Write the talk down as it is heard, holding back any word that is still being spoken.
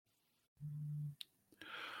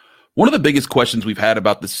One of the biggest questions we've had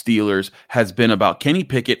about the Steelers has been about Kenny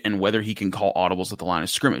Pickett and whether he can call audibles at the line of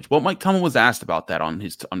scrimmage. Well, Mike Tomlin was asked about that on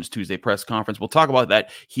his Tuesday press conference. We'll talk about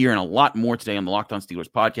that here and a lot more today on the Locked On Steelers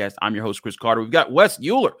podcast. I'm your host, Chris Carter. We've got Wes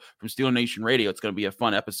Euler from Steeler Nation Radio. It's going to be a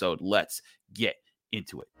fun episode. Let's get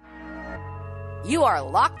into it. You are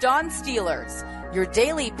Locked On Steelers, your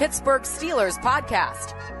daily Pittsburgh Steelers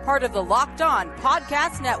podcast, part of the Locked On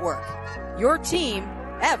Podcast Network, your team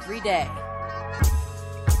every day.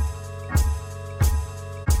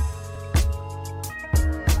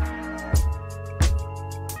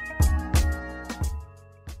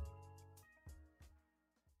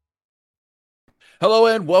 Hello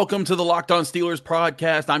and welcome to the Locked On Steelers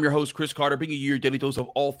podcast. I'm your host, Chris Carter, bringing you your daily dose of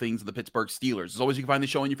all things of the Pittsburgh Steelers. As always, you can find the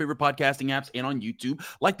show on your favorite podcasting apps and on YouTube.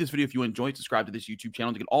 Like this video if you enjoyed. Subscribe to this YouTube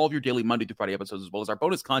channel to get all of your daily Monday through Friday episodes as well as our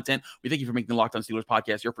bonus content. We thank you for making the Locked On Steelers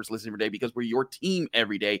podcast your first listen every day because we're your team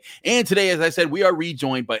every day. And today, as I said, we are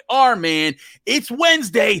rejoined by our man. It's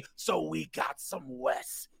Wednesday, so we got some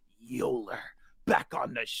Wes Euler back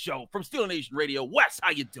on the show from Steeler Nation Radio. Wes,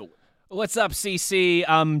 how you doing? What's up, CC?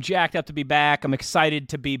 I'm jacked up to be back. I'm excited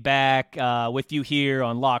to be back with you here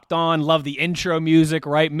on Locked On. Love the intro music,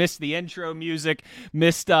 right? Missed the intro music.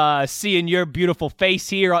 Missed seeing your beautiful face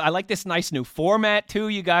here. I like this nice new format, too,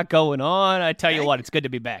 you got going on. I tell you what, it's good to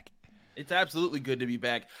be back. It's absolutely good to be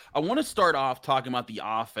back. I want to start off talking about the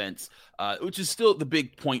offense, which is still the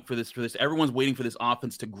big point for this. Everyone's waiting for this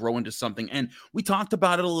offense to grow into something. And we talked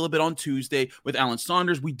about it a little bit on Tuesday with Alan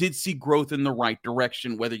Saunders. We did see growth in the right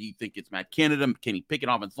direction, whether you think it's Matt Canada, Kenny Pickett,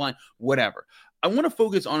 offensive line, whatever. I want to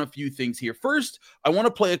focus on a few things here. First, I want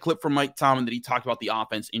to play a clip from Mike Tomlin that he talked about the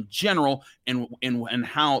offense in general and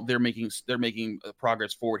how they're making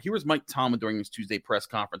progress forward. Here was Mike Tomlin during his Tuesday press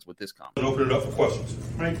conference with this comment. And open it up for questions.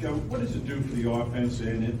 Mike, what does it do for the offense,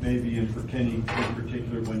 and it maybe and for Kenny in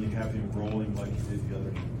particular, when you have him rolling like you did the other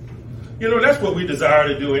day? You know, that's what we desire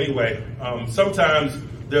to do anyway. Sometimes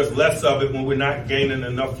there's less of it when we're not gaining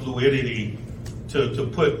enough fluidity to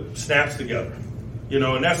put snaps together. You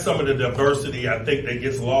know, and that's some of the diversity I think that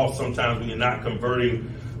gets lost sometimes when you're not converting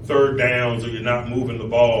third downs or you're not moving the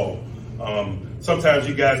ball. Sometimes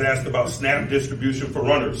you guys ask about snap distribution for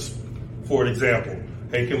runners, for example.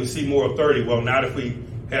 Hey, can we see more of 30? Well, not if we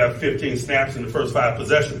have 15 snaps in the first 5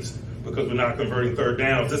 possessions because we're not converting third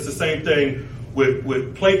downs. It's the same thing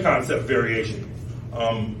with play concept variation.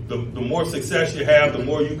 The more success you have, the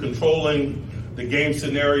more you're controlling the game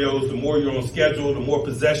scenarios, the more you're on schedule, the more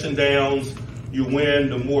possession downs you win,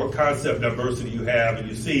 the more concept diversity you have, and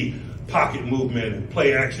you see pocket movement and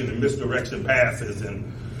play action and misdirection passes and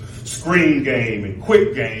screen game and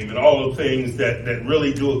quick game and all the things that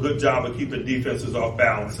really do a good job of keeping defenses off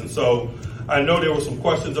balance. And so I know there were some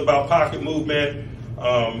questions about pocket movement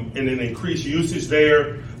and an increased usage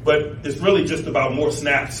there, but it's really just about more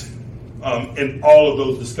snaps in all of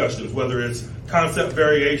those discussions, whether it's concept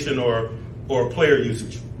variation or player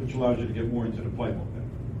usage. Which allows you to get more into the playbook then.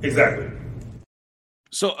 Exactly.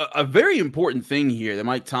 So a very important thing here that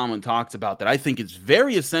Mike Tomlin talks about that I think is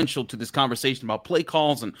very essential to this conversation about play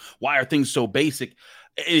calls and why are things so basic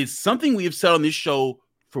is something we have said on this show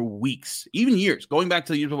for weeks, even years, going back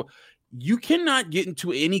to the years before. You cannot get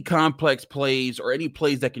into any complex plays or any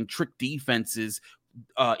plays that can trick defenses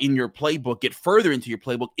in your playbook, get further into your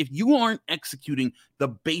playbook if you aren't executing the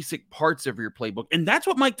basic parts of your playbook. And that's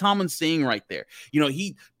what Mike Tomlin's saying right there. You know,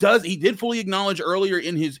 he did fully acknowledge earlier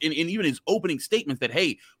in even his opening statements that,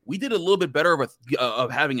 hey, we did a little bit better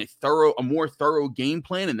of having a more thorough game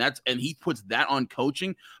plan, and he puts that on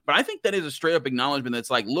coaching. But I think that is a straight up acknowledgement that's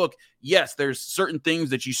like, look, yes, there's certain things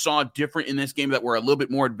that you saw different in this game that were a little bit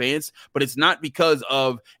more advanced, but it's not because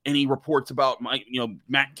of any reports about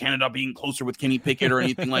Matt Canada being closer with Kenny Pickett or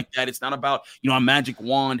anything like that. It's not about a magic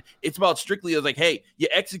wand. It's about strictly as like, hey, you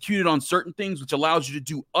executed on certain things, which allows you to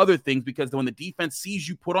do other things, because when the defense sees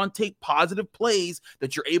you put on tape positive plays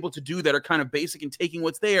that you're able to do that are kind of basic and taking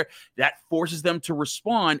what's there, that forces them to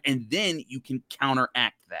respond, and then you can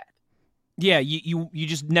counteract that. Yeah, you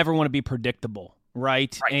just never want to be predictable,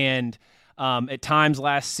 right? And at times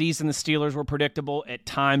last season, the Steelers were predictable. At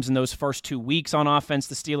times in those first 2 weeks on offense,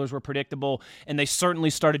 the Steelers were predictable, and they certainly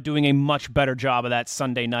started doing a much better job of that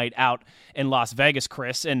Sunday night out in Las Vegas,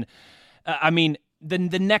 Chris. And I mean, the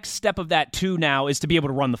next step of that too now is to be able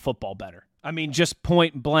to run the football better. I mean, just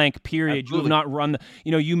point blank, period. Absolutely. You have not run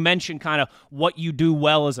you mentioned kind of what you do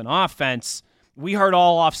well as an offense. We heard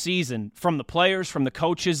all offseason from the players, from the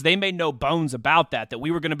coaches. They made no bones about that we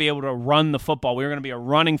were going to be able to run the football. We were going to be a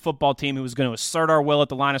running football team who was going to assert our will at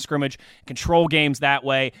the line of scrimmage, control games that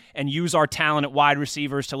way, and use our talent at wide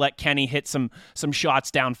receivers to let Kenny hit some shots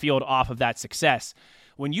downfield off of that success.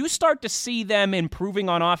 When you start to see them improving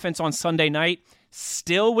on offense on Sunday night,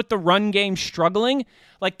 still with the run game struggling,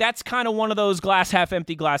 like that's kind of one of those glass half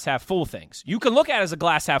empty, glass half full things. You can look at it as a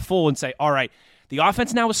glass half full and say, all right, the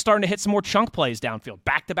offense now is starting to hit some more chunk plays downfield.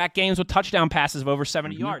 Back-to-back games with touchdown passes of over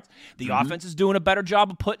 70 yards. The offense is doing a better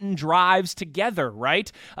job of putting drives together,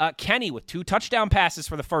 right? Kenny with 2 touchdown passes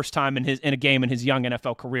for the first time in a game in his young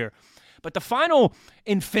NFL career. But the final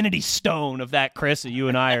infinity stone of that, Chris, you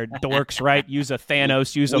and I are dorks, right? Use a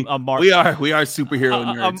Thanos, use a Marvel. We are superhero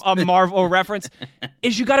nerds. A Marvel reference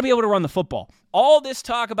is you got to be able to run the football. All this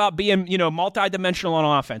talk about being, multidimensional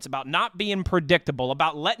on offense, about not being predictable,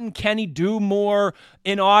 about letting Kenny do more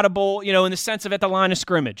inaudible, in the sense of at the line of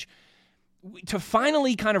scrimmage. To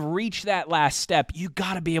finally kind of reach that last step, you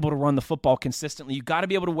got to be able to run the football consistently. You got to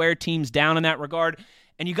be able to wear teams down in that regard.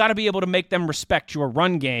 And you got to be able to make them respect your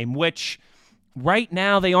run game, which right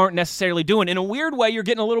now they aren't necessarily doing. In a weird way, you're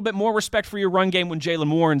getting a little bit more respect for your run game when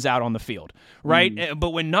Jaylen Warren's out on the field, right?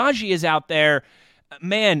 But when Najee is out there,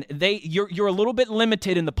 man, you're a little bit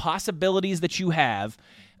limited in the possibilities that you have.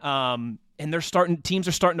 And teams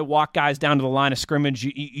are starting to walk guys down to the line of scrimmage.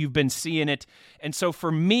 You've been seeing it. And so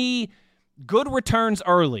for me, good returns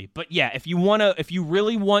early, but yeah, if you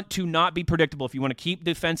really want to not be predictable, if you want to keep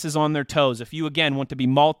defenses on their toes, if you again want to be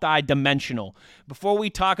multi-dimensional, before we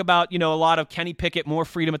talk about a lot of Kenny Pickett, more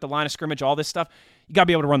freedom at the line of scrimmage, all this stuff, you got to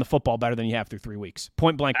be able to run the football better than you have through 3 weeks.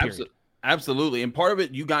 Point blank. Period. Absolutely. And part of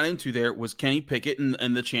it you got into there was Kenny Pickett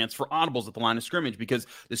and the chance for audibles at the line of scrimmage, because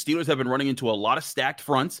the Steelers have been running into a lot of stacked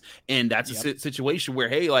fronts, and that's a situation where,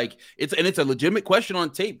 hey, like it's a legitimate question on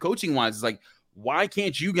tape, coaching wise. It's like, why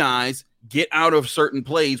can't you guys get out of certain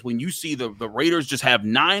plays when you see the Raiders just have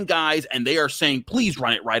 9 guys and they are saying, please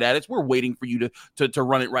run it right at us. We're waiting for you to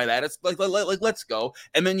run it right at us. Like, let's go.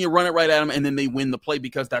 And then you run it right at them, and then they win the play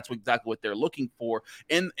because that's exactly what they're looking for.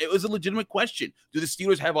 And it was a legitimate question. Do the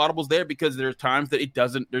Steelers have audibles there? Because there's times that it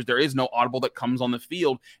doesn't, there is no audible that comes on the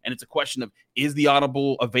field. And it's a question of, is the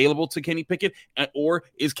audible available to Kenny Pickett, or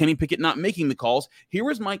is Kenny Pickett not making the calls? Here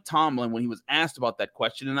was Mike Tomlin when he was asked about that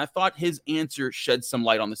question, and I thought his answer shed some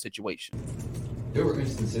light on the situation. There were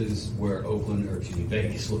instances where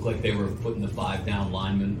Vegas looked like they were putting the 5 down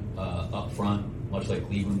linemen up front, much like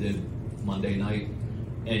Cleveland did Monday night,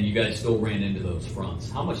 and you guys still ran into those fronts.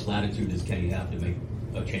 How much latitude does Kenny have to make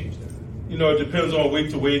a change there? It depends on week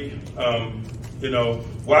to week.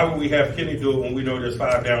 Why would we have Kenny do it when we know there's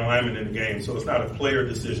 5 down linemen in the game? So it's not a player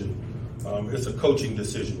decision. It's a coaching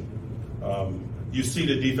decision. You see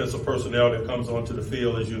the defensive personnel that comes onto the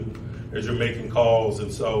field as you're making calls,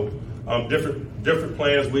 and so different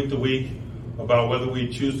plans week to week about whether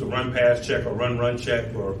we choose to run pass check or run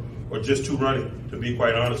check or just to run it, to be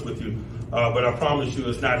quite honest with you. But I promise you,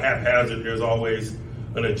 it's not haphazard. There's always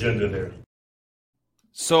an agenda there.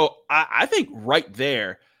 So I think right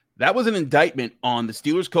there, that was an indictment on the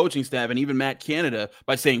Steelers coaching staff and even Matt Canada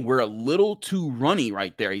by saying we're a little too runny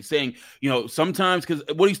right there. He's saying, sometimes, because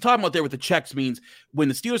what he's talking about there with the checks means when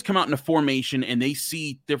the Steelers come out in a formation and they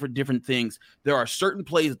see different things, there are certain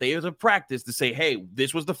plays that they have to practice to say, hey,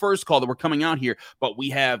 this was the first call that we're coming out here, but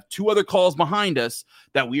we have 2 other calls behind us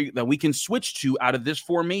that we can switch to out of this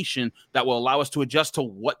formation that will allow us to adjust to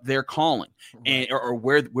what they're calling, and or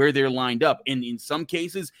where they're lined up. And in some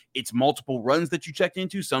cases, it's multiple runs that you checked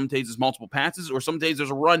into. Some days it's multiple passes, or some days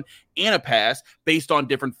there's a run and a pass based on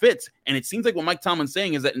different fits. And it seems like what Mike Tomlin's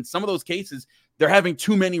saying is that in some of those cases, they're having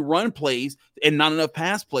too many run plays and not enough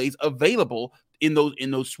pass plays available in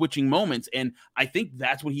those switching moments. And I think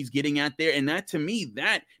that's what he's getting at there. And that, to me,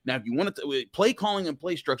 now if you want to play calling and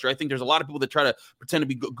play structure, I think there's a lot of people that try to pretend to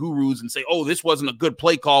be gurus and say, oh, this wasn't a good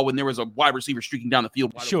play call when there was a wide receiver streaking down the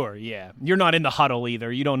field. Sure. Yeah. You're not in the huddle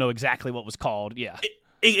either. You don't know exactly what was called. Yeah.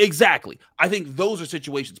 Exactly. I think those are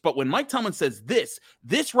situations. But when Mike Tomlin says this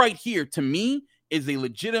right here, to me, is a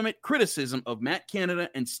legitimate criticism of Matt Canada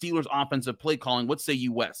and Steelers offensive play calling. What say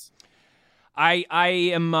you, Wes? I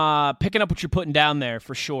am picking up what you're putting down there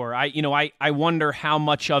for sure. I wonder how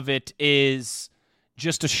much of it is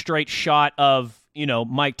just a straight shot of,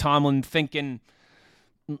 Mike Tomlin thinking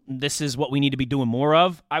this is what we need to be doing more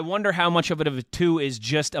of. I wonder how much of it too is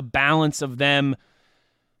just a balance of them,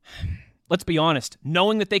 let's be honest,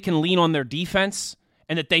 knowing that they can lean on their defense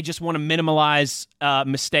and that they just want to minimize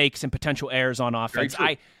mistakes and potential errors on offense.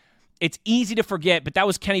 It's easy to forget, but that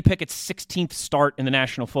was Kenny Pickett's 16th start in the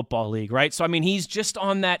National Football League, right? So, he's just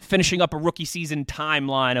on that finishing up a rookie season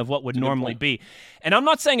timeline of what would normally be. And I'm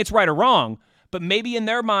not saying it's right or wrong, but maybe in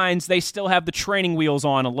their minds, they still have the training wheels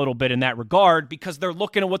on a little bit in that regard because they're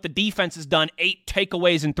looking at what the defense has done, 8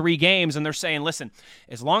 takeaways in 3 games, and they're saying, listen,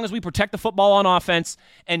 as long as we protect the football on offense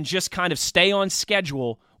and just kind of stay on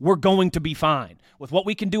schedule, we're going to be fine. with what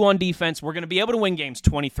we can do on defense, we're going to be able to win games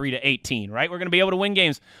 23-18, right? We're going to be able to win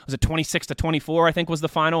games, was it 26-24, I think was the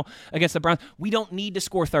final against the Browns. We don't need to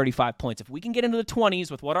score 35 points. If we can get into the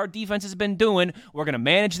 20s with what our defense has been doing, we're going to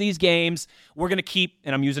manage these games. We're going to keep,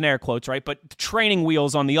 and I'm using air quotes, right, but the training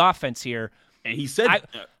wheels on the offense here. And he said,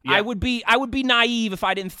 I would be naive if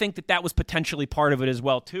I didn't think that was potentially part of it as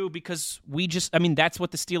well too, because that's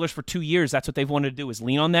what the Steelers for 2 years, that's what they've wanted to do, is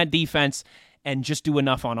lean on that defense and just do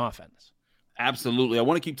enough on offense. Absolutely. I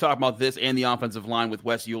want to keep talking about this and the offensive line with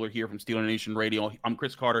Wes Euler here from Steeler Nation Radio. I'm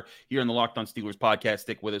Chris Carter here on the Locked On Steelers podcast.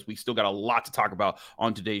 Stick with us. We still got a lot to talk about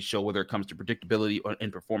on today's show, whether it comes to predictability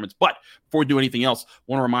and performance. But before we do anything else, I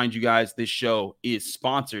want to remind you guys this show is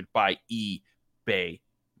sponsored by eBay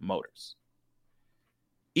Motors.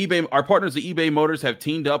 Our partners at eBay Motors have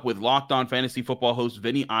teamed up with Locked On Fantasy Football host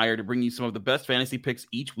Vinny Iyer to bring you some of the best fantasy picks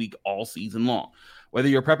each week all season long. Whether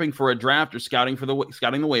you're prepping for a draft or scouting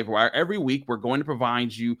the waiver wire, every week we're going to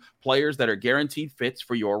provide you players that are guaranteed fits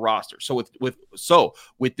for your roster. So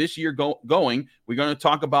with this year going, we're going to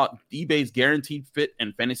talk about eBay's guaranteed fit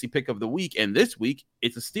and fantasy pick of the week. And this week,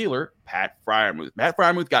 it's a Steeler, Pat Freiermuth. Pat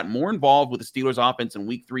Freiermuth got more involved with the Steelers offense in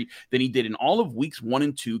week 3 than he did in all of weeks 1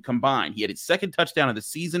 and 2 combined. He had his second touchdown of the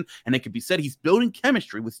season, and it could be said he's building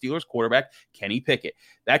chemistry with Steelers quarterback Kenny Pickett.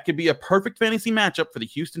 That could be a perfect fantasy matchup for the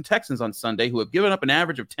Houston Texans on Sunday, who have given up an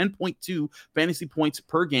average of 10.2 fantasy points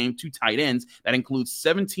per game to tight ends. That includes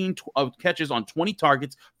 17 catches on 20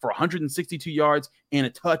 targets for 162 yards and a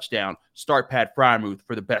touchdown. Start Pat Freiermuth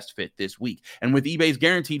for the best fit this week. And with eBay's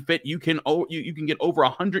guaranteed fit, you can get over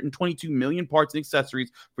 122 million parts and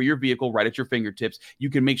accessories for your vehicle right at your fingertips.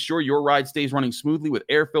 You can make sure your ride stays running smoothly with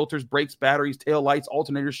air filters, brakes, batteries, tail lights,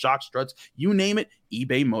 alternators, shock struts, you name it,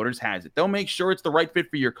 eBay Motors has it. They'll make sure it's the right fit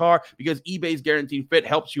for your car because eBay's guaranteed fit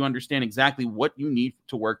helps you understand exactly what you need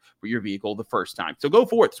to work for your vehicle the first time. So go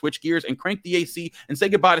for it, switch gears and crank the AC and say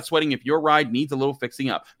goodbye to sweating if your ride needs a little fixing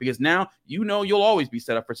up, because now you know you'll always be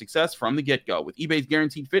set up for success from the get-go. With eBay's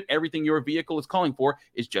guaranteed fit, everything your vehicle is calling for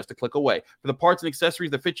is just a click away. For the parts and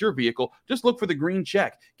accessories that fit your vehicle, just look for the green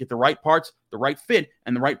check. Get the right parts, the right fit,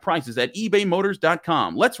 and the right prices at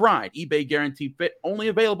ebaymotors.com. Let's ride. eBay guaranteed fit, only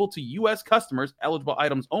available to U.S. customers, eligible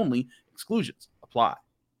items only, exclusions apply.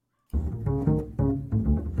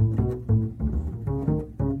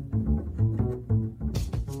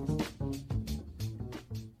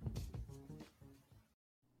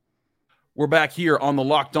 We're back here on the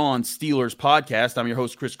Locked On Steelers podcast. I'm your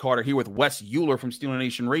host, Chris Carter, here with Wes Euler from Steeler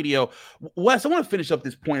Nation Radio. Wes, I want to finish up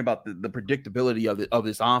this point about the predictability of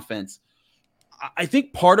this offense. I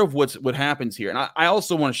think part of what happens here, and I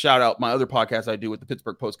also want to shout out my other podcast I do with the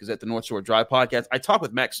Pittsburgh Post-Gazette, the North Shore Drive podcast. I talk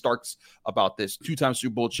with Max Starks about this, 2-time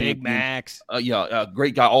Super Bowl champion. Big Max.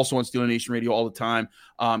 Great guy, also on Steeler Nation Radio all the time.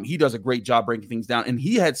 He does a great job breaking things down, and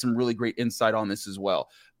he had some really great insight on this as well.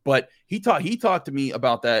 But he talked to me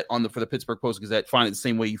about that for the Pittsburgh Post-Gazette. Find it the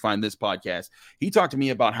same way you find this podcast. He talked to me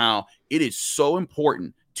about how it is so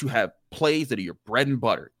important to have plays that are your bread and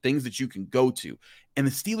butter, things that you can go to. And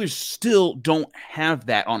the Steelers still don't have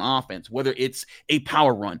that on offense, whether it's a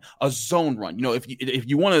power run, a zone run. You know, if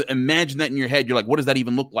you want to imagine that in your head, you're like, what does that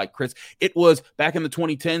even look like, Chris? It was back in the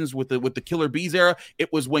 2010s with the Killer Bees era.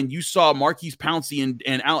 It was when you saw Marquise Pouncey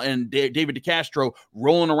and David DeCastro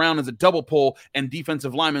rolling around as a double pull and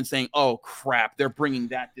defensive linemen saying, oh, crap, they're bringing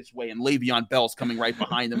that this way. And Le'Veon Bell's coming right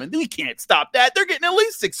behind them. And we can't stop that. They're getting at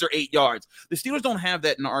least 6 or 8 yards. The Steelers don't have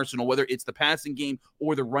that in the arsenal, whether it's the passing game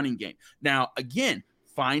or the running game. Now, again,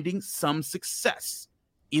 finding some success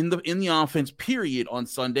in the offense period on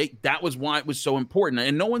Sunday, that was why it was so important.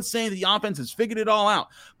 And no one's saying the offense has figured it all out,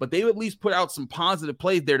 but they at least put out some positive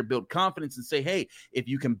plays there to build confidence and say, hey, if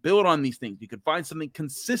you can build on these things, you can find something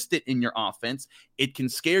consistent in your offense, it can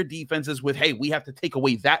scare defenses with, hey, we have to take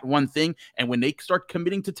away that one thing. And when they start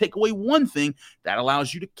committing to take away one thing, that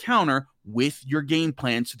allows you to counter with your game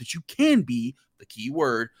plan so that you can be, the key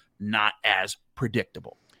word, not as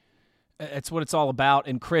predictable. It's what it's all about.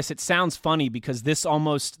 And Chris, it sounds funny because this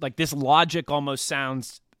logic almost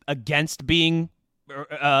sounds against being,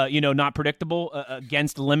 not predictable,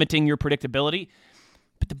 against limiting your predictability.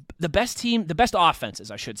 But the best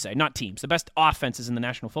offenses, I should say, not teams, the best offenses in the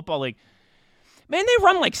National Football League, man, they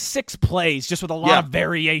run like 6 plays just with a lot of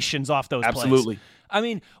variations off those plays. Absolutely. I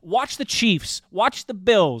mean, watch the Chiefs, watch the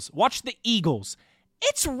Bills, watch the Eagles.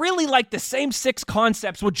 It's really like the same 6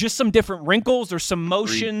 concepts with just some different wrinkles or some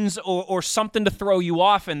motions or something to throw you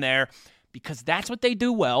off in there. because that's what they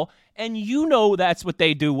do well, and you know that's what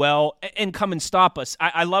they do well, and come and stop us.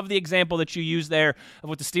 I love the example that you used there of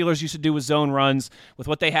what the Steelers used to do with zone runs, with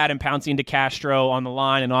what they had in Pouncey and DeCastro on the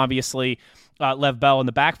line, and obviously Lev Bell in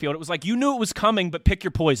the backfield. It was like you knew it was coming, but pick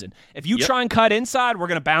your poison. If you try and cut inside, we're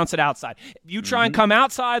going to bounce it outside. If you try and come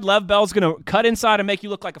outside, Lev Bell's going to cut inside and make you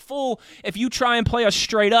look like a fool. If you try and play us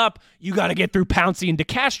straight up, you got to get through Pouncey and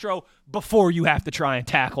DeCastro before you have to try and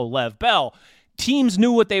tackle Lev Bell. Teams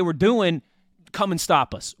knew what they were doing. Come and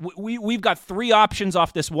stop us. We've got 3 options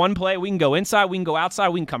off this one play. We can go inside, we can go outside,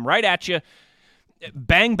 we can come right at you.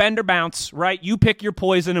 Bang, bend, or bounce, right? You pick your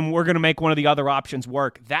poison, and we're going to make one of the other options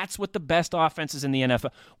work. That's what the best offenses in the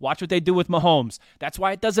NFL. Watch what they do with Mahomes. That's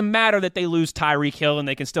why it doesn't matter that they lose Tyreek Hill and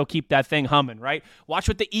they can still keep that thing humming, right? Watch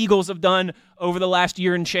what the Eagles have done over the last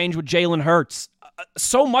year and change with Jalen Hurts.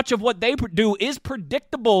 So much of what they do is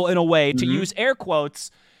predictable in a way, to use air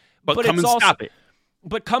quotes. But come and stop it.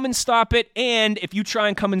 But come and stop it, and if you try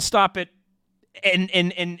and come and stop it,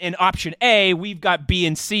 in option A, we've got B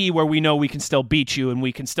and C where we know we can still beat you and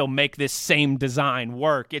we can still make this same design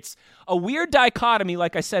work. It's a weird dichotomy,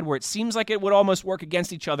 like I said, where it seems like it would almost work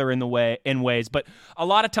against each other in ways. But a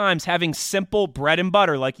lot of times having simple bread and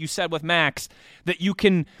butter, like you said with Max, that you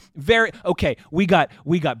can we got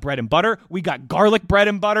bread and butter, we got garlic bread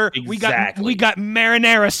and butter, exactly. we got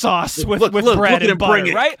marinara sauce with bread and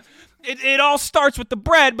butter, right? It all starts with the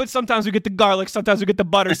bread, but sometimes we get the garlic, sometimes we get the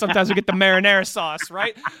butter, sometimes we get the marinara sauce,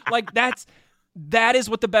 right? Like that is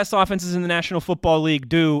what the best offenses in the National Football League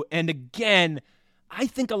do. And again, I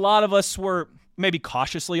think a lot of us were maybe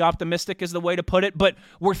cautiously optimistic is the way to put it, but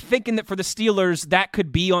we're thinking that for the Steelers, that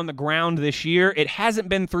could be on the ground this year. It hasn't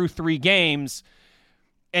been through 3 games.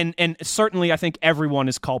 And certainly I think everyone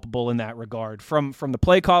is culpable in that regard, from the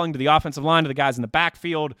play calling to the offensive line to the guys in the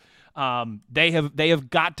backfield. They have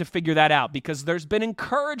got to figure that out, because there's been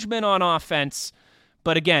encouragement on offense.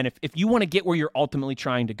 But again, if you want to get where you're ultimately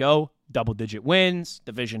trying to go, double-digit wins,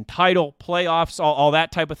 division title, playoffs, all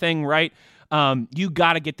that type of thing, right? You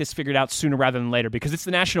got to get this figured out sooner rather than later, because it's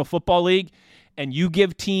the National Football League, and you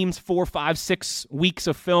give teams 4, 5, 6 weeks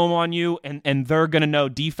of film on you, and they're going to know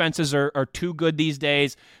defenses are too good these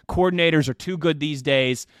days, coordinators are too good these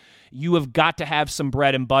days. You have got to have some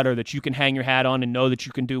bread and butter that you can hang your hat on and know that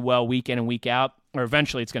you can do well week in and week out, or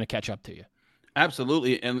eventually it's going to catch up to you.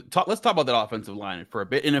 Absolutely. And let's talk about that offensive line for a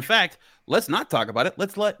bit. And in fact, let's not talk about it.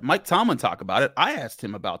 Let's let Mike Tomlin talk about it. I asked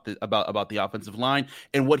him about the offensive line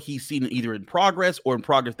and what he's seen either in progress or in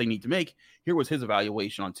progress they need to make. Here was his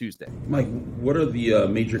evaluation on Tuesday. Mike, what are the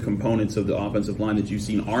major components of the offensive line that you've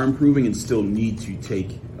seen are improving and still need to take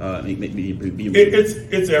be improved?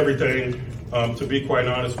 It's everything, to be quite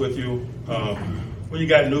honest with you. When you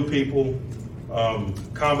got new people,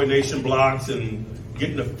 combination blocks, and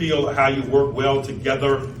getting the feel of how you work well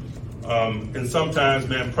together. And sometimes,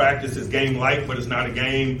 man, practice is game-like, but it's not a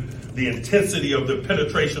game. The intensity of the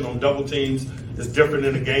penetration on double teams is different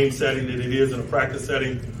in a game setting than it is in a practice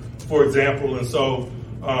setting, for example. And so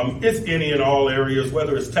it's any and all areas,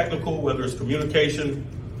 whether it's technical, whether it's communication,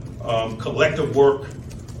 collective work,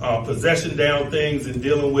 possession down things, and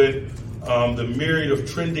dealing with the myriad of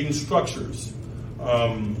trending structures.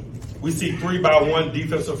 We see 3-by-1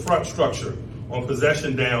 defensive front structure on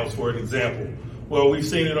possession downs, for an example. Well, we've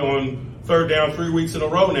seen it on 3rd down 3 weeks in a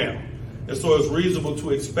row now. And so it's reasonable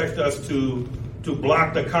to expect us to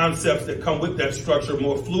block the concepts that come with that structure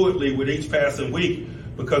more fluidly with each passing week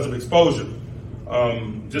because of exposure.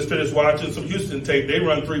 Just finished watching some Houston tape. They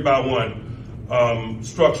run 3-by-1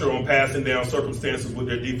 structure on passing down circumstances with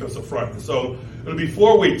their defensive front. And so it'll be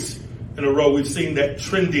 4 weeks in a row we've seen that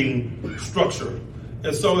trending structure.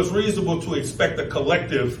 And so it's reasonable to expect the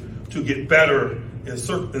collective to get better in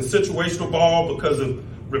situational ball because of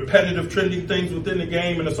repetitive trending things within the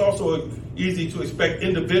game. And it's also easy to expect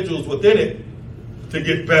individuals within it to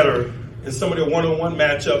get better in some of their one-on-one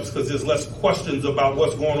matchups because there's less questions about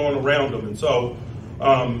what's going on around them. And so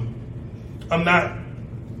I'm not,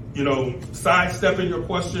 sidestepping your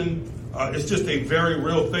question. It's just a very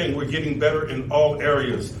real thing. We're getting better in all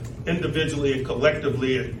areas, individually and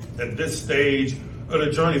collectively at this stage of the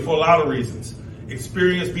journey for a lot of reasons.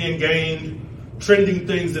 Experience being gained, trending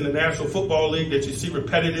things in the National Football League that you see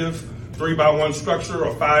repetitive, 3-by-1 structure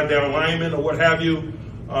or 5-down linemen or what have you.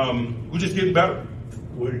 We're just getting better.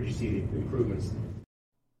 Where did you see the improvements?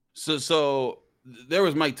 So There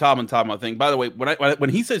was Mike Tomlin talking about thing. By the way, when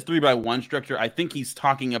he says 3-by-1 structure, I think he's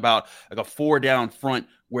talking about like a 4 down front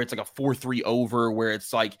where it's like a 4-3 over, where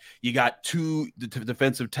it's like you got two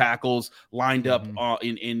defensive tackles lined up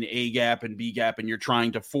in A gap and B gap, and you're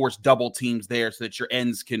trying to force double teams there so that your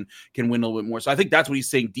ends can win a little bit more. So I think that's what he's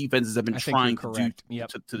saying. Defenses have been trying to do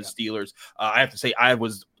to the Steelers. I have to say I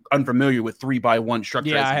was unfamiliar with 3-by-1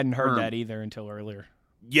 structure. Yeah, I hadn't heard that either until earlier.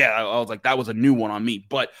 Yeah, I was like, that was a new one on me.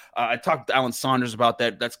 But I talked to Alan Saunders about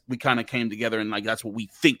that. We kind of came together, and like that's what we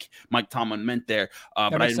think Mike Tomlin meant there.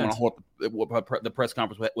 But I didn't want to hold the press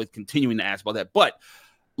conference with continuing to ask about that. But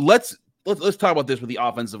let's talk about this with the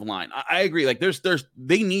offensive line. I agree. Like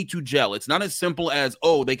they need to gel. It's not as simple as,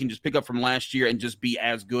 they can just pick up from last year and just be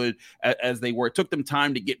as good as they were. It took them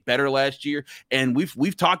time to get better last year. And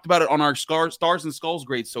we've talked about it on our stars and skulls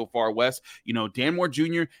grades so far, Wes. Dan Moore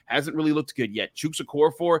Jr. hasn't really looked good yet. Chuks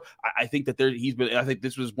Okorafor, I think that I think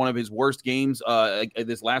this was one of his worst games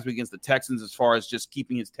this last week against the Texans as far as just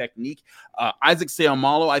keeping his technique. Isaac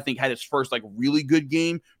Seumalo, I think, had his first really good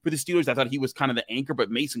game for the Steelers. I thought he was kind of the anchor,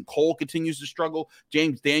 but Mason Cole continues to struggle.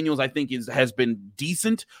 James Daniels, I think, has been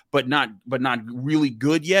decent, but not really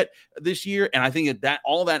good yet this year. And I think that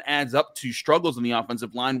all that adds up to struggles in the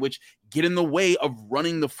offensive line, which get in the way of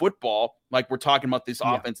running the football like we're talking about this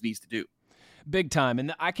offense needs to do. Big time.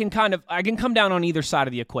 And I can come down on either side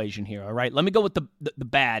of the equation here. All right. Let me go with the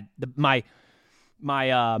bad, my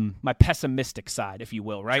pessimistic side, if you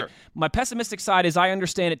will, right? Sure. My pessimistic side is I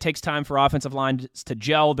understand it takes time for offensive lines to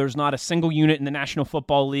gel. There's not a single unit in the National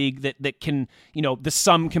Football League that can, the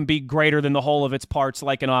sum can be greater than the whole of its parts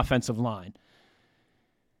like an offensive line.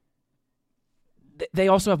 They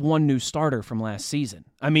also have one new starter from last season.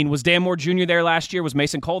 I mean, was Dan Moore Jr. there last year? Was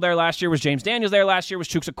Mason Cole there last year? Was James Daniels there last year? Was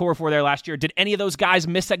Chuks Okorafor there last year? Did any of those guys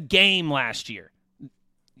miss a game last year?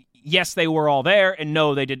 Yes, they were all there, and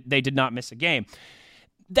no, they did not miss a game.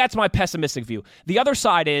 That's my pessimistic view. The other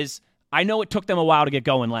side is, I know it took them a while to get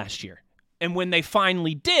going last year. And when they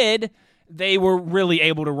finally did, they were really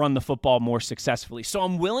able to run the football more successfully. So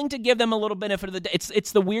I'm willing to give them a little benefit of the day.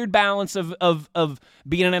 It's the weird balance of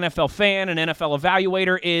being an NFL fan, an NFL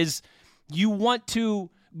evaluator, is you want to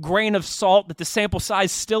grain of salt that the sample size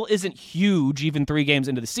still isn't huge, even 3 games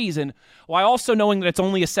into the season, while also knowing that it's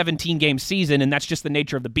only a 17-game season, and that's just the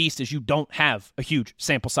nature of the beast, is you don't have a huge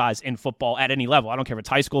sample size in football at any level. I don't care if it's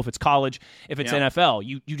high school, if it's college, if it's NFL.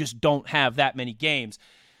 You just don't have that many games.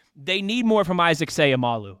 They need more from Isaac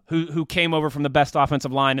Seumalo, who came over from the best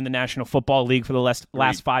offensive line in the National Football League for the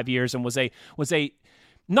last 5 years and was a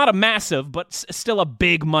not a massive, but still a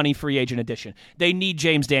big money free agent addition. They need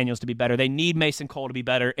James Daniels to be better. They need Mason Cole to be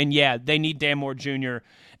better. And they need Dan Moore Jr.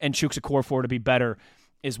 and Chuks Okorafor to be better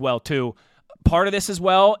as well, too. Part of this as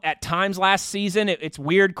well, at times last season, it's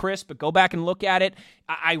weird, Chris, but go back and look at it.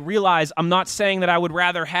 I realize I'm not saying that I would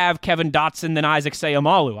rather have Kevin Dotson than Isaac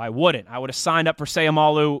Seumalo. I wouldn't. I would have signed up for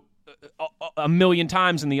Seumalo a million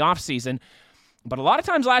times in the offseason. But a lot of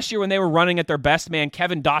times last year when they were running at their best, man,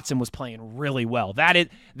 Kevin Dotson was playing really well.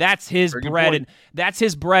 That's his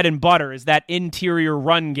bread and butter, is that interior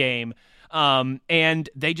run game. And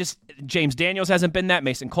James Daniels hasn't been that.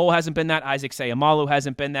 Mason Cole hasn't been that. Isaac Seumalo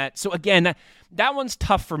hasn't been that. So again, that one's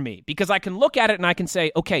tough for me because I can look at it and I can say,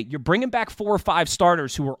 okay, you're bringing back 4 or 5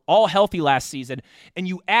 starters who were all healthy last season, and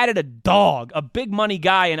you added a big money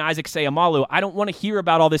guy in Isaac Seumalo. I don't want to hear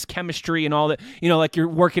about all this chemistry and all that, like you're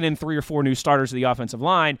working in 3 or 4 new starters of the offensive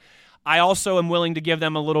line. I also am willing to give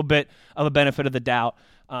them a little bit of a benefit of the doubt.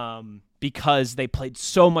 Because they played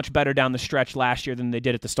so much better down the stretch last year than they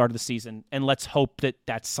did at the start of the season. And let's hope that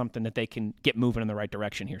that's something that they can get moving in the right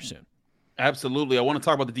direction here soon. Absolutely. I want to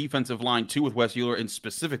talk about the defensive line, too, with Wes Euler, and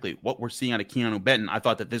specifically what we're seeing out of Keanu Benton. I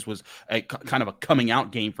thought that this was a kind of a coming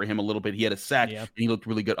out game for him a little bit. He had a sack, and he looked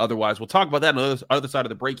really good otherwise. We'll talk about that on the other side of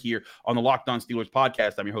the break here on the Locked On Steelers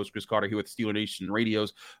podcast. I'm your host, Chris Carter, here with Steeler Nation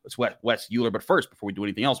Radio's Wes Euler. But first, before we do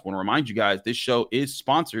anything else, I want to remind you guys, this show is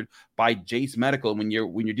sponsored by Jace Medical. When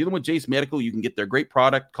you're dealing with Jace Medical, you can get their great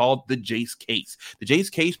product called the Jace Case. The Jace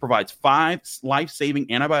Case provides 5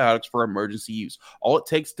 life-saving antibiotics for emergency use. All it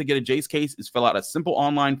takes to get a Jace Case is fill out a simple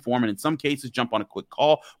online form, and in some cases, jump on a quick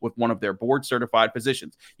call with one of their board-certified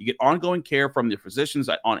physicians. You get ongoing care from their physicians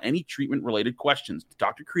on any treatment-related questions,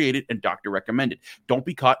 doctor-created and doctor-recommended. Don't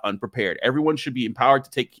be caught unprepared. Everyone should be empowered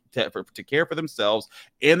to care for themselves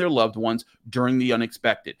and their loved ones during the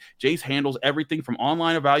unexpected. Jace handles everything from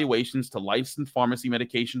online evaluations to licensed pharmacy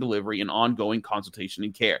medication delivery and ongoing consultation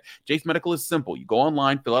and care. Jace Medical is simple. You go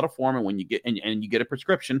online, fill out a form, and when you get and you get a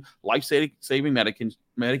prescription, life-saving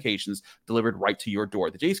medications delivered right to your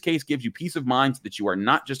door. The Jace case gives you peace of mind so that you are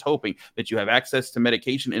not just hoping that you have access to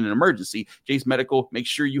medication in an emergency. Jace Medical makes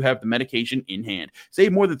sure you have the medication in hand.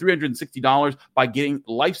 Save more than $360 by getting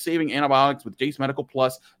life-saving antibiotics with Jace Medical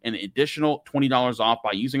Plus and an additional $20 off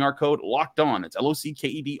by using our code LOCKEDON. It's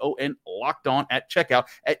LOCKEDON, locked on at checkout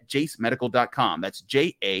at jacemedical.com. That's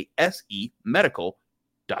JASE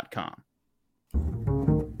medical.com.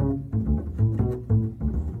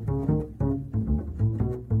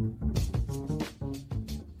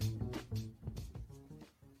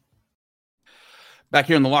 Back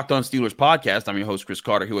here in the Locked On Steelers podcast, I'm your host, Chris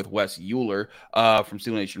Carter, here with Wes Euler from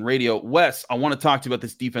Steeler Nation Radio. Wes, I want to talk to you about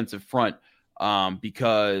this defensive front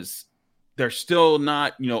because they're still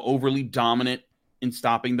not, overly dominant in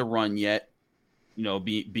stopping the run yet.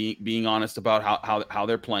 Being honest about how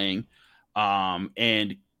they're playing,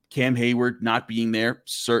 and Cam Hayward not being there,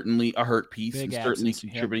 certainly a hurt piece, and certainly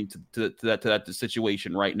contributing to that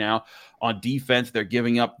situation right now. On defense, they're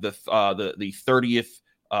giving up the 30th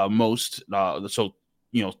most, so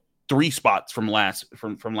 3 spots from last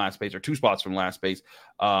base, or 2 spots from last base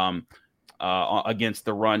against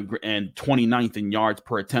the run, and 29th in yards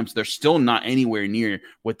per attempt. So they're still not anywhere near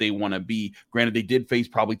what they want to be. Granted, they did face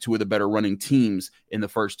probably 2 of the better running teams in the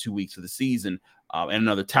first 2 weeks of the season, and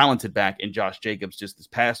another talented back in Josh Jacobs just this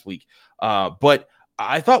past week. But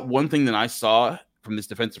I thought one thing that I saw from this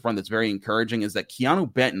defensive front that's very encouraging is that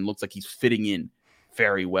Keanu Benton looks like he's fitting in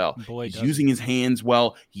very well. He's using his hands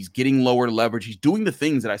well. He's getting lower leverage. He's doing the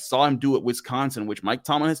things that I saw him do at Wisconsin, which Mike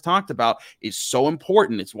Tomlin has talked about is so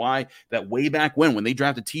important. It's why that way back when they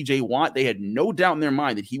drafted TJ Watt, they had no doubt in their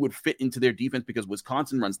mind that he would fit into their defense because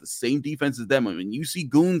Wisconsin runs the same defense as them. And when you see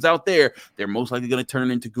goons out there, they're most likely going to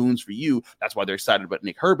turn into goons for you. That's why they're excited about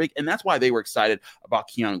Nick Herbig, and that's why they were excited about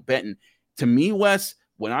Keanu Benton. To me, Wes,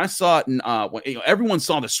 when I saw it, everyone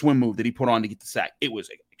saw the swim move that he put on to get the sack. It was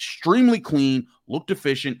extremely clean, looked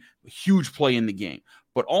efficient, a huge play in the game.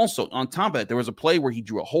 But also, on top of that, there was a play where he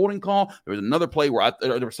drew a holding call. There was another play where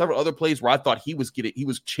there were several other plays where I thought he was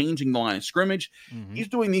changing the line of scrimmage. Mm-hmm. He's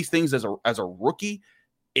doing these things as a rookie.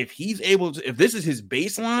 If he's able to, if this is his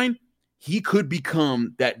baseline, he could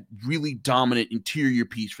become that really dominant interior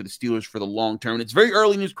piece for the Steelers for the long term. And it's very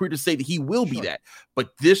early in his career to say that he will be that.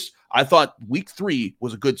 But this, I thought week 3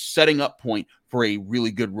 was a good setting up point for a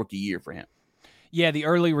really good rookie year for him. Yeah, the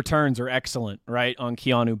early returns are excellent, right, on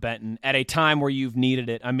Keanu Benton at a time where you've needed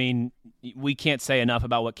it. I mean, we can't say enough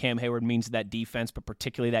about what Cam Hayward means to that defense, but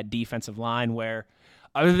particularly that defensive line where,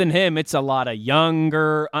 other than him, it's a lot of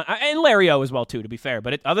younger, and Larry O as well, too, to be fair.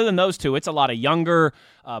 But other than those two, it's a lot of younger,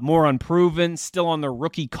 more unproven, still on their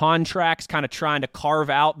rookie contracts, kind of trying to carve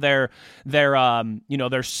out their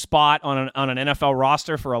spot on an NFL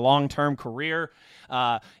roster for a long-term career.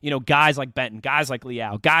 Guys like Benton, guys like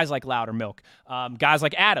Leal, guys like Loudermilk, guys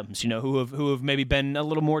like Adams, who have maybe been a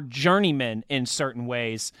little more journeymen in certain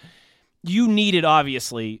ways. You needed,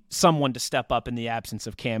 obviously, someone to step up in the absence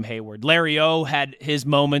of Cam Hayward. Larry O had his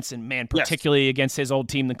moments, and, man, particularly against his old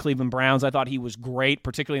team, the Cleveland Browns, I thought he was great,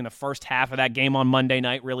 particularly in the first half of that game on Monday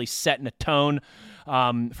night, really setting a tone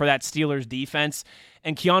for that Steelers defense.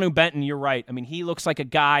 And Keanu Benton, you're right. I mean, he looks like a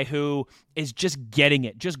guy who is just getting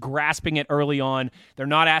it, just grasping it early on. They're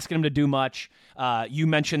not asking him to do much. You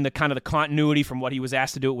mentioned the continuity from what he was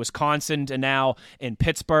asked to do at Wisconsin to now in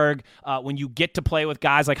Pittsburgh. When you get to play with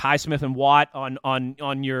guys like Highsmith and Watt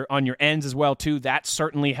on your ends as well too, that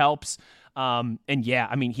certainly helps.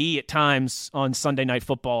 He at times on Sunday Night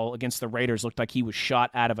Football against the Raiders looked like he was shot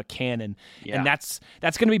out of a cannon, and that's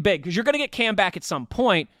going to be big because you're going to get Cam back at some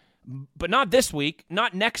point. But not this week,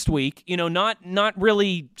 not next week, not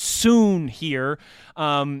really soon here.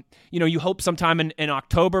 You hope sometime in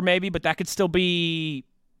October maybe, but that could still be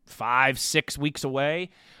 5-6 weeks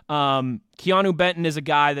away. Keanu Benton is a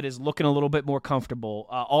guy that is looking a little bit more comfortable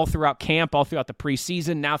all throughout camp, all throughout the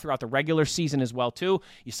preseason, now throughout the regular season as well, too.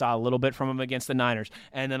 You saw a little bit from him against the Niners,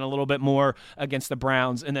 and then a little bit more against the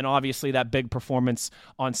Browns, and then obviously that big performance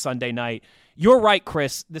on Sunday night. You're right,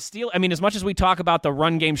 Chris. As much as we talk about the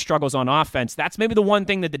run game struggles on offense, that's maybe the one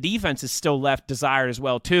thing that the defense is still left desired as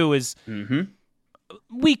well, too, is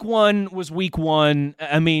Week 1 was week 1.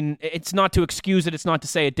 I mean, it's not to excuse it. It's not to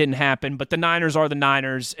say it didn't happen, but the Niners are the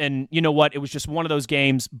Niners, and you know what? It was just one of those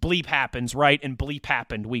games. Bleep happens, right? And bleep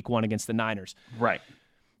happened week 1 against the Niners. Right.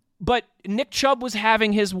 But Nick Chubb was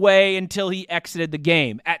having his way until he exited the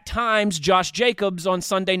game. At times, Josh Jacobs on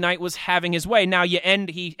Sunday night was having his way. Now, he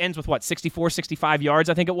ends with, 64, 65 yards,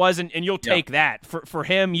 I think it was, and you'll take that. For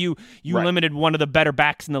him, you limited one of the better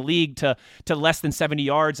backs in the league to less than 70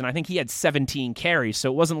 yards, and I think he had 17 carries,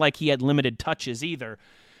 so it wasn't like he had limited touches either.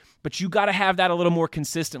 but you got to have that a little more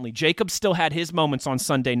consistently. Jacobs still had his moments on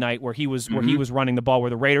Sunday night where he was running the ball, where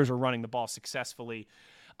the Raiders were running the ball successfully.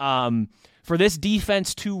 For this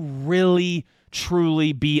defense to really,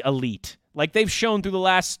 truly be elite, like they've shown through the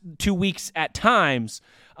last 2 weeks at times,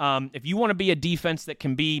 if you want to be a defense that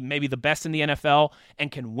can be maybe the best in the NFL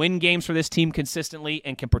and can win games for this team consistently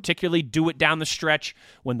and can particularly do it down the stretch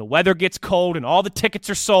when the weather gets cold and all the tickets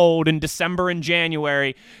are sold in December and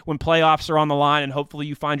January when playoffs are on the line and hopefully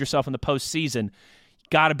you find yourself in the postseason,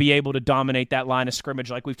 got to be able to dominate that line of scrimmage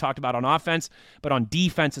like we've talked about on offense, but on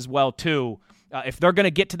defense as well too. If they're going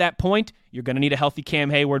to get to that point, you're going to need a healthy Cam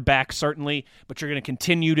Hayward back, certainly, but you're going to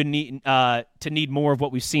continue to need more of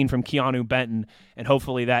what we've seen from Keanu Benton, and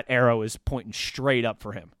hopefully that arrow is pointing straight up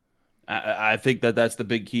for him. I think that's the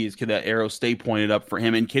big key is can that arrow stay pointed up for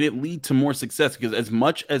him, and can it lead to more success? Because as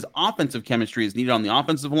much as offensive chemistry is needed on the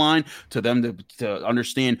offensive line to them to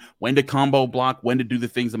understand when to combo block, when to do the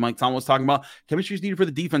things that Mike Tomlin was talking about, chemistry is needed for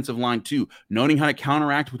the defensive line too. Knowing how to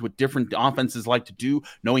counteract with what different offenses like to do,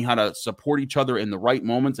 knowing how to support each other in the right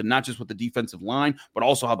moments, and not just with the defensive line, but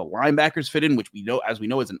also how the linebackers fit in, which we know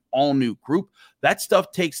is an all-new group. That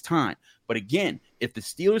stuff takes time. But again, if the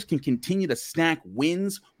Steelers can continue to stack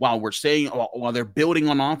wins while they're building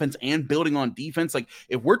on offense and building on defense, like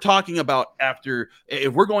if we're talking about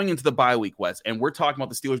if we're going into the bye week, Wes, and we're talking about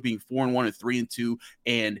the Steelers being 4-1 and 3-2,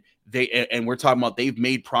 and we're talking about they've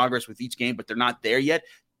made progress with each game, but they're not there yet.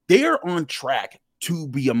 They're on track to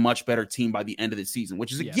be a much better team by the end of the season,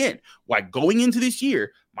 which is again why going into this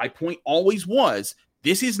year, my point always was,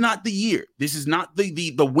 this is not the year. This is not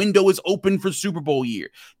the window is open for Super Bowl year.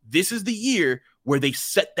 This is the year where they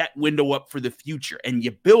set that window up for the future, and you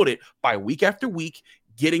build it by week after week,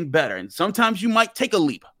 getting better. And sometimes you might take a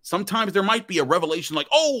leap. Sometimes there might be a revelation like,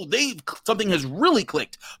 something has really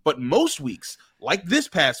clicked. But most weeks, like this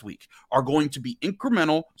past week, are going to be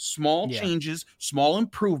incremental, small changes, small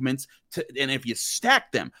improvements. And if you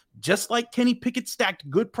stack them, just like Kenny Pickett stacked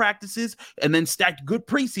good practices and then stacked good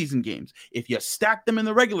preseason games, if you stack them in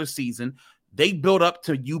the regular season, they build up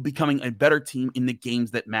to you becoming a better team in the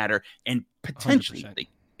games that matter. And potentially,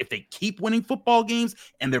 if they keep winning football games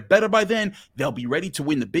and they're better by then, they'll be ready to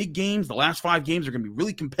win the big games. The last 5 games are going to be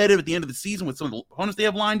really competitive at the end of the season with some of the opponents they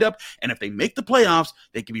have lined up. And if they make the playoffs,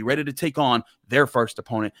 they can be ready to take on their first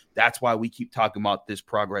opponent. That's why we keep talking about this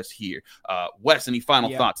progress here. Wes, any final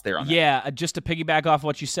thoughts there on that? Yeah, just to piggyback off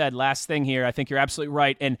what you said, last thing here, I think you're absolutely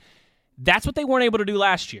right. And that's what they weren't able to do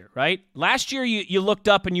last year, right? Last year, you looked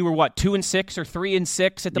up and you were, 2-6 or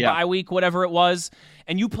 3-6 at the bye week, whatever it was,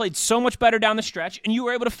 and you played so much better down the stretch, and you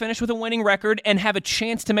were able to finish with a winning record and have a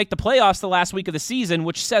chance to make the playoffs the last week of the season,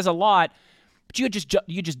 which says a lot. But you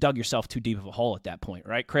just dug yourself too deep of a hole at that point,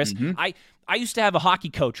 right, Chris? Mm-hmm. I used to have a hockey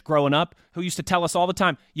coach growing up who used to tell us all the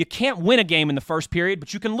time, you can't win a game in the first period,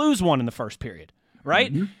 but you can lose one in the first period,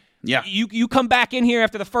 right? Mm-hmm. Yeah, you come back in here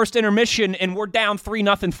after the first intermission and we're down 3-0,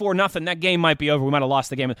 4-0. That game might be over. We might have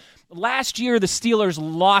lost the game. Last year, the Steelers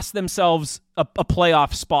lost themselves a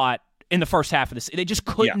playoff spot in the first half of this. They just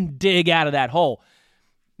couldn't dig out of that hole.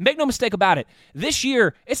 Make no mistake about it. This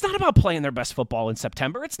year, it's not about playing their best football in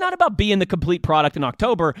September. It's not about being the complete product in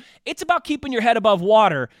October. It's about keeping your head above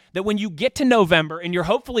water, that when you get to November and you're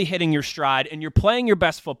hopefully hitting your stride and you're playing your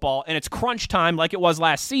best football and it's crunch time like it was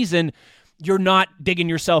last season, you're not digging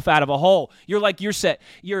yourself out of a hole. You're 5-3,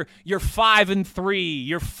 you're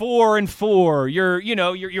 4-4, you're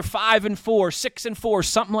 5-4, 6-4,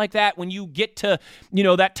 something like that. When you get to,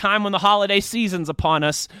 that time when the holiday season's upon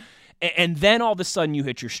us, and then all of a sudden you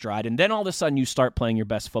hit your stride, and then all of a sudden you start playing your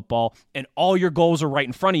best football, and all your goals are right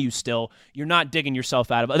in front of you still, you're not digging yourself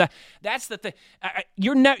out of it. That's the thing.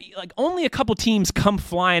 You're never, only a couple teams come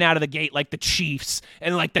flying out of the gate like the Chiefs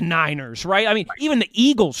and like the Niners, right? I mean, even the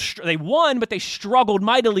Eagles, they won, but they struggled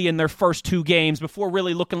mightily in their first 2 games before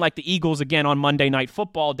really looking like the Eagles again on Monday Night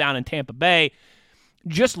Football down in Tampa Bay.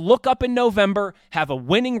 Just look up in November, have a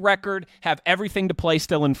winning record, have everything to play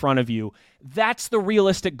still in front of you. That's the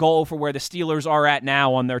realistic goal for where the Steelers are at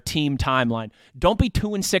now on their team timeline. Don't be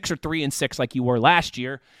 2-6 or 3-6 like you were last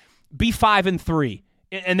year. Be 5-3,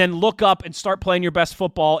 and then look up and start playing your best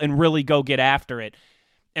football and really go get after it.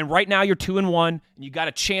 And right now you're 2-1, and you got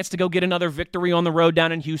a chance to go get another victory on the road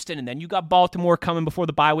down in Houston, and then you got Baltimore coming before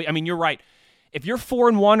the bye week. I mean, you're right. If you're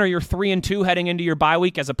 4-1 or you're 3-2 heading into your bye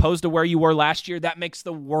week as opposed to where you were last year, that makes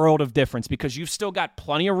the world of difference because you've still got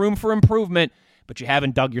plenty of room for improvement, but you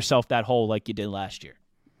haven't dug yourself that hole like you did last year.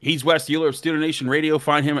 He's Wes Euler of Steeler Nation Radio.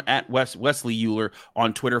 Find him at Wesley Euler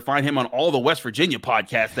on Twitter. Find him on all the West Virginia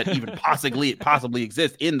podcasts that even possibly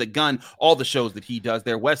exist. In the Gun, all the shows that he does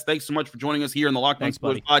there. Wes, thanks so much for joining us here in the Locked On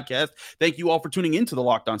Steelers podcast. Thank you all for tuning into the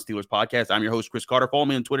Locked On Steelers podcast. I'm your host, Chris Carter. Follow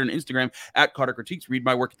me on Twitter and Instagram at Carter Critiques. Read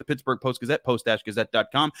my work at the Pittsburgh Post-Gazette,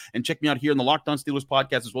 post-gazette.com. And check me out here in the Locked On Steelers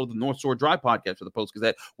podcast, as well as the North Shore Drive podcast for the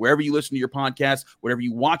Post-Gazette, wherever you listen to your podcasts, wherever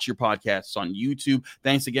you watch your podcasts on YouTube.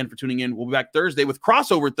 Thanks again for tuning in. We'll be back Thursday with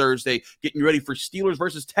Crossover Thursday, getting ready for Steelers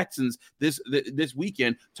versus Texans this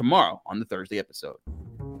weekend tomorrow on the Thursday episode.